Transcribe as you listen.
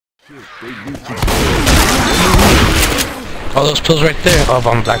Oh, those pills right there. Oh,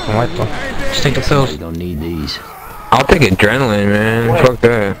 I'm black and white though. Just take the pills. You don't need these. I'll take adrenaline, man. What? Fuck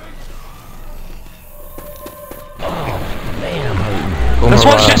that. This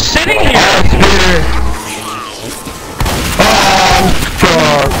one's just sitting here. Oh,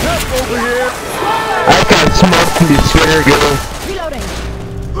 fuck. I got smoked in the spinner,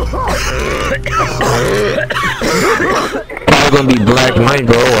 Probably gonna be black and white,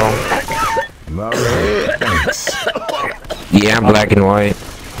 bro. Well. Yeah, I'm black and white.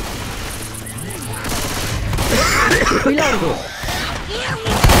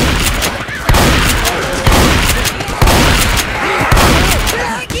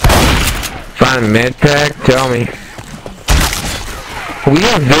 Find a med pack? Tell me. We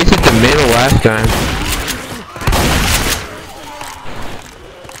didn't visit the middle last time.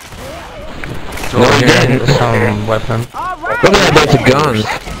 No, we didn't. Some weapon. Look at that bunch of guns.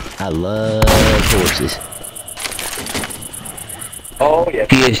 I love horses. Oh yeah.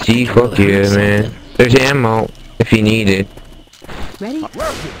 PSG, fuck yeah, man. There's ammo if you need it. Ready?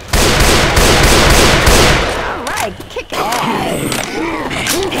 Alright, kick it.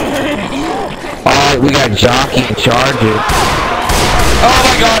 Alright, we got Jockey and Charger. Oh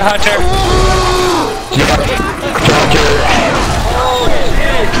my god, Hunter! Charger.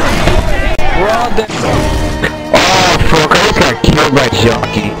 We're all dead. Oh fuck, I just got killed by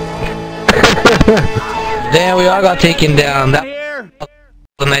Jockey. Damn, we all got taken down. That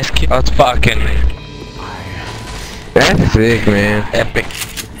was a nice kill. That's fucking That's sick, man. epic.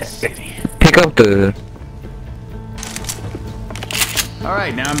 Pick up the...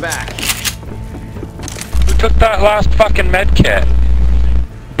 Alright, now I'm back. Who took that last fucking med kit?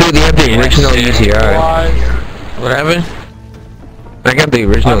 Dude, they have the original UCI. What happened? I got the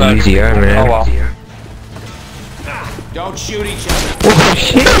original UCI, man. Oh well. Don't shoot each other. Oh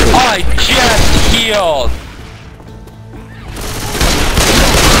shit! I just healed!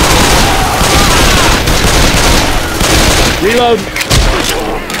 Reload.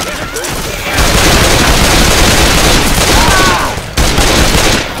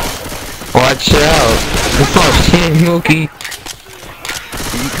 Watch out! Oh shit, Mookie! You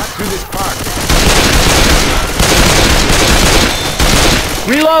can cut through this park.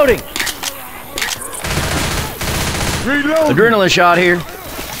 Reloading. Reload. Adrenaline shot here.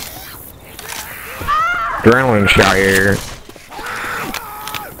 Adrenaline shot here.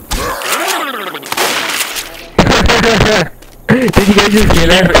 Did you guys just get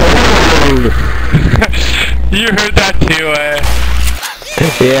it? You heard that too,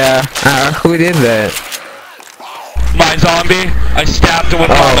 Yeah. Who did that? My zombie, I stabbed him with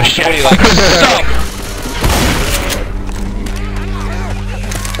my machete like so!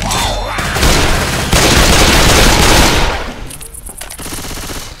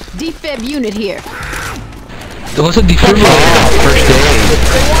 Defib unit here. What's a defibrillator? First aid.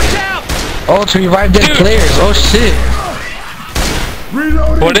 Oh, to revive dead players. Oh shit.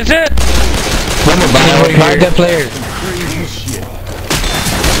 Reloading. What is it? Revive dead players.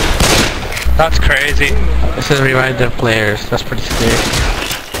 That's crazy. It says revive dead players. That's pretty scary.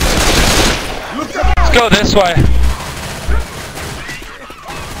 Let's go this way.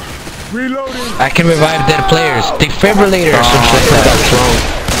 Reloading. I can revive dead players. Defibrillator or some shit like that.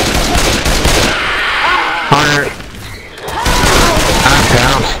 Hunter.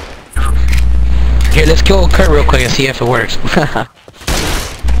 Pounds. Here, let's kill Kurt real quick and see if it works.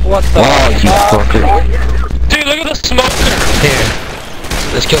 What the You fucker. Dude, look at the smoker! Here.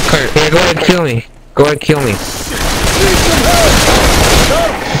 Let's kill Kurt. Yeah, go ahead and kill me. Go ahead and kill me.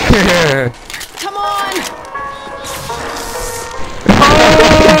 Come on!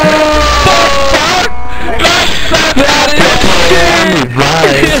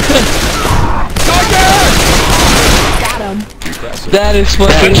 Got him. That is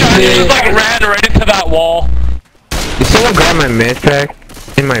fucking shit. Just like ran right into that wall. Did someone grab my med pack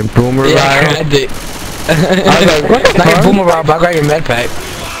in my boomer Yeah, I ride? grabbed it. I was like, what the Not your fuck? boomer rob, but I grabbed your med pack.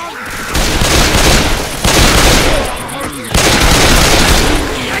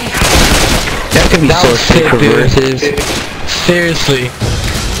 That could be That so was sick sick, for dude. versus. Seriously.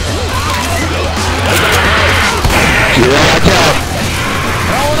 Watch out.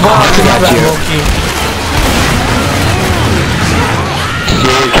 Oh, I got got you. Mookie.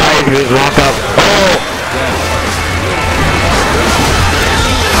 Shit, guys, just walk up. Oh!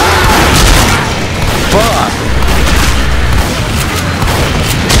 Fuck.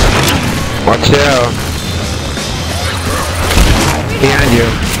 Watch out. Behind you.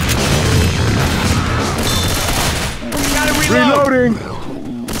 Reloading.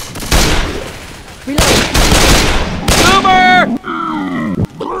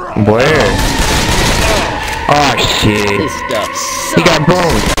 Where? Oh shit. This stuff sucks. He got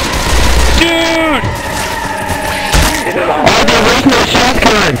boned. Dude! Oh, the original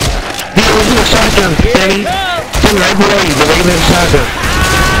shotgun! The original shotgun, Sammy! Sammy, right below you, the regular shotgun.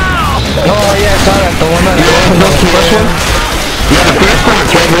 Oh yeah, I saw that. The one that You want the first one? Yeah, the first one,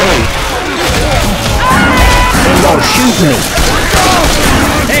 it's right below you. They're gonna shoot me.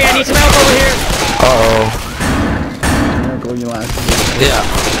 Hey, I need some help over here. Uh-oh. Yeah.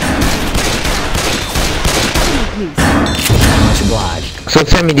 Much obliged. So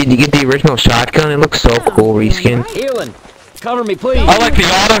Sammy, did you get the original shotgun? It looks so cool, reskin. Healing. Cover me, please. Oh, I like the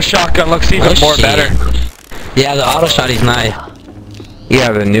auto shotgun. Looks even more shit. better. Yeah, the auto shot is nice.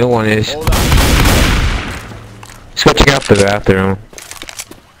 Yeah, the new one is. Hold on. Switching out the bathroom.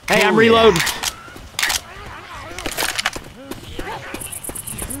 Hey, I'm reloading.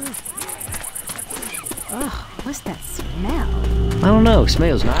 Ugh, what's that smell? I don't know.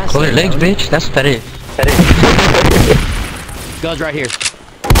 Smells nice. Close your legs, bitch. That's what that is. Guns right here.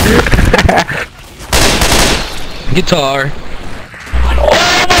 Guitar.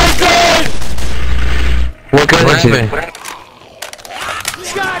 What gun is it?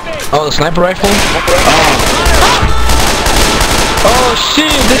 Oh, the sniper rifle? Oh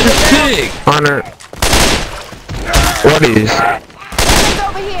shit, this is sick! Honor. What is?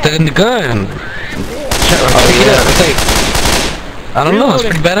 Over here. The gun. Oh yeah. It's like, I don't know, it's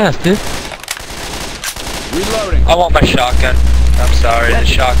pretty badass, dude. Reloading. I want my shotgun. I'm sorry, the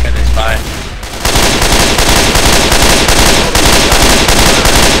shotgun is mine.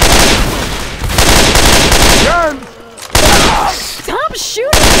 Stop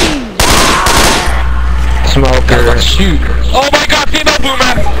shooting me! Smoker. Let's shoot. Oh my god, female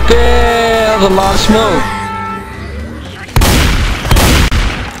boomer! Damn, that was a lot of smoke.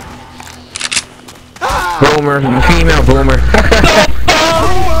 Boomer. Female boomer.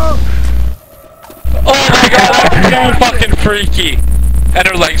 Oh my god, that's so fucking freaky. And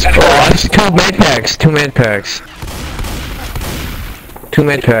her legs Oh, crossed. it's 2 med packs. 2 med packs. 2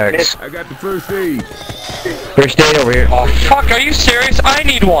 med packs. I got the first aid. First aid over here. Oh fuck, are you serious? I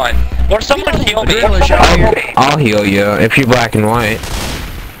need one. Or someone heal me. I'll heal you if you're black and white.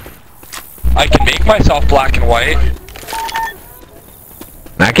 I can make myself black and white.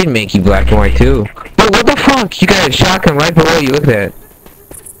 I can make you black and white too. But what the fuck? You got a shotgun right below you. Look at that.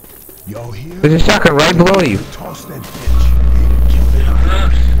 Yo, here. There's a shotgun right below you. Toss that bitch.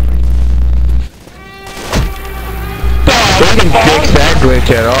 We can fix that glitch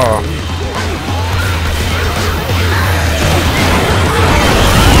at all.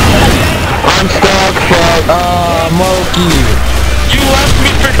 I'm stuck, fuck. Moki. You left me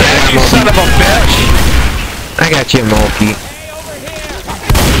for dead, you son of a bitch! I got you, Moki.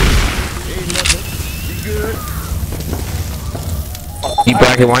 You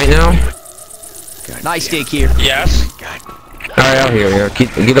black and white now? Nice stick here. Yes. Alright, I'll heal you.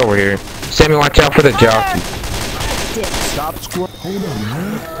 Get over here. Sammy, watch out for the jockey. Stop squat. Hold on,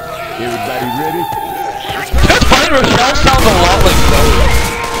 man. Everybody ready? That's fine, Rochelle sounds a lot like those.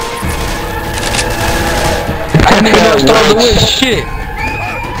 I didn't even know it started with shit.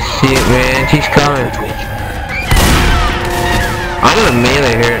 Shit, man, she's coming. I'm gonna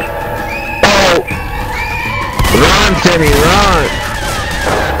melee here. Oh! Run, Sammy, run!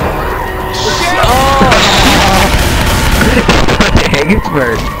 Oh! What the heck is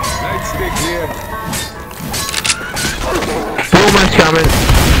first? Night stick here. Boomer's coming.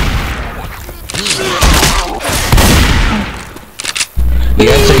 You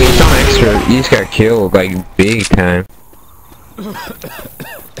got to get some extra. You just got killed, like, big time.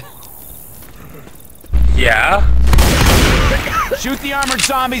 Yeah? Shoot the armored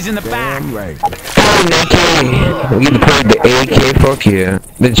zombies in the back. Damn right. Oh, AK! We get to play the AK, fuck yeah.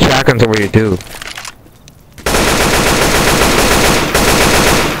 The shotgun's over here, too.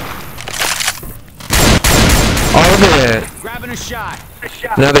 Oh, look at that. Grabbing a shot.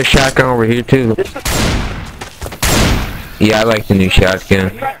 Another shotgun over here, too. Yeah, I like the new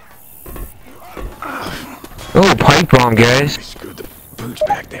shotgun. Oh, pipe bomb, guys. Screw the boots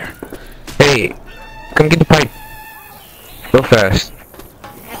back there. Hey, come get the pipe. Real fast.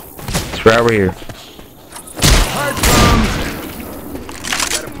 It's right over here. Pipe bombs.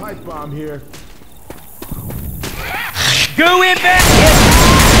 Got a pipe bomb here. Go in back.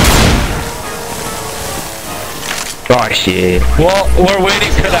 Oh, shit. Well, we're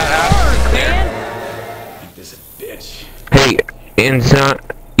waiting for that after. This a bitch. Hey, Inson,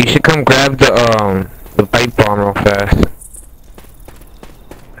 you should come grab the pipe bomb real fast.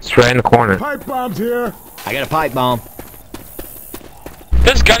 It's right in the corner. Pipe bombs here. I got a pipe bomb.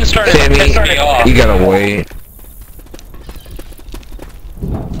 This gun started Sammy, pissing me off. you gotta wait.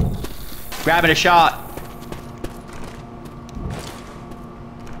 Grabbing a shot.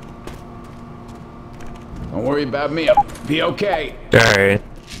 Don't worry about me. I'll be okay. Alright,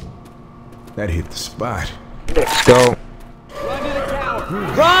 That hit the spot. let's go.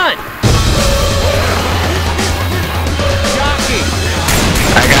 Run!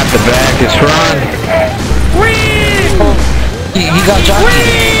 I got the back, it's run. He got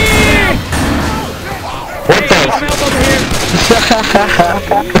jockey. What the?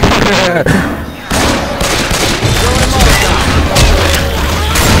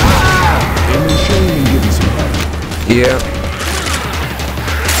 Yeah.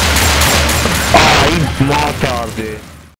 Oh, he Molotov.